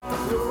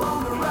You're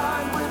on the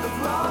ride with the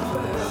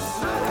progress,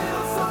 the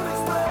Hillsong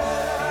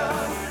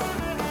Express.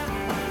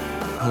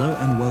 Hello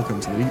and welcome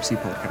to the Deep Sea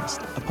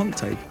Podcast, a punk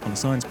take on a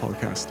science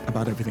podcast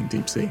about everything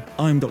deep sea.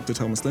 I'm Dr.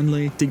 Thomas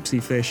Lindley, deep sea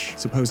fish,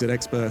 supposed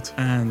expert,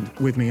 and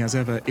with me as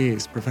ever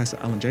is Professor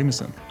Alan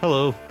Jameson.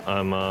 Hello,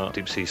 I'm a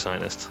deep sea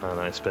scientist and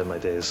I spend my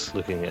days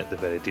looking at the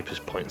very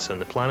deepest points on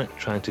the planet,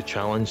 trying to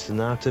challenge the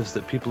narratives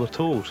that people are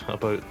told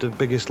about the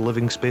biggest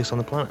living space on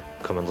the planet.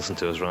 Come and listen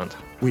to us rant.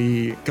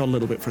 We got a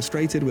little bit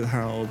frustrated with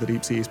how the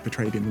deep sea is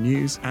portrayed in the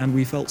news, and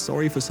we felt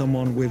sorry for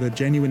someone with a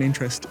genuine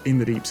interest in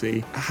the deep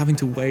sea having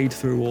to wade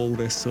through all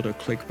this sort of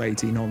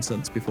clickbaity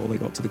nonsense before they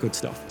got to the good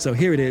stuff. So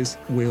here it is,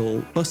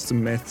 we'll bust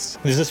some myths.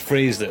 There's this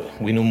phrase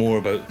that we know more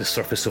about the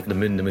surface of the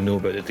moon than we know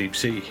about the deep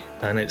sea,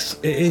 and it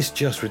is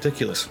just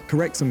ridiculous.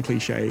 Correct some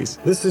cliches.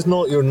 This is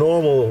not your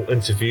normal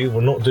interview.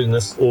 We're not doing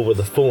this over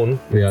the phone.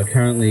 We are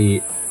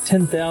currently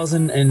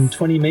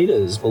 10,020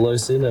 meters below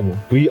sea level.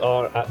 We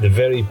are at the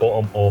very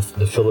bottom of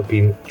the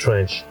Philippine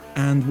Trench.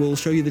 And we'll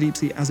show you the deep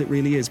sea as it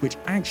really is, which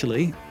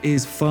actually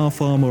is far,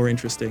 far more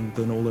interesting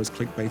than all those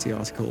clickbaity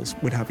articles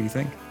would have you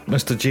think.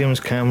 Mr. James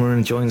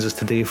Cameron joins us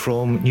today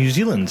from New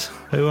Zealand.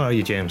 How are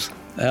you, James?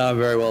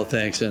 Very well,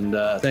 thanks. And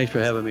thanks for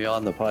having me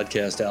on the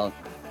podcast, Alan.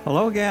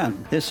 Hello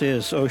again. This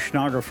is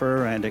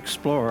oceanographer and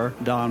explorer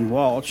Don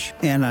Walsh,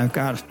 and I've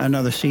got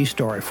another sea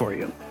story for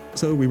you.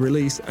 So we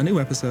release a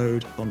new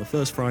episode on the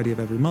first Friday of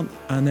every month,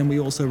 and then we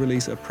also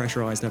release a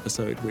pressurized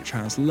episode which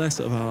has less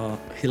of our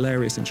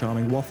hilarious and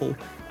charming waffle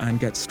and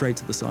gets straight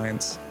to the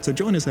science. So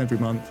join us every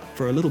month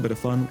for a little bit of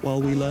fun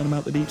while we learn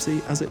about the deep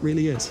sea as it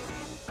really is.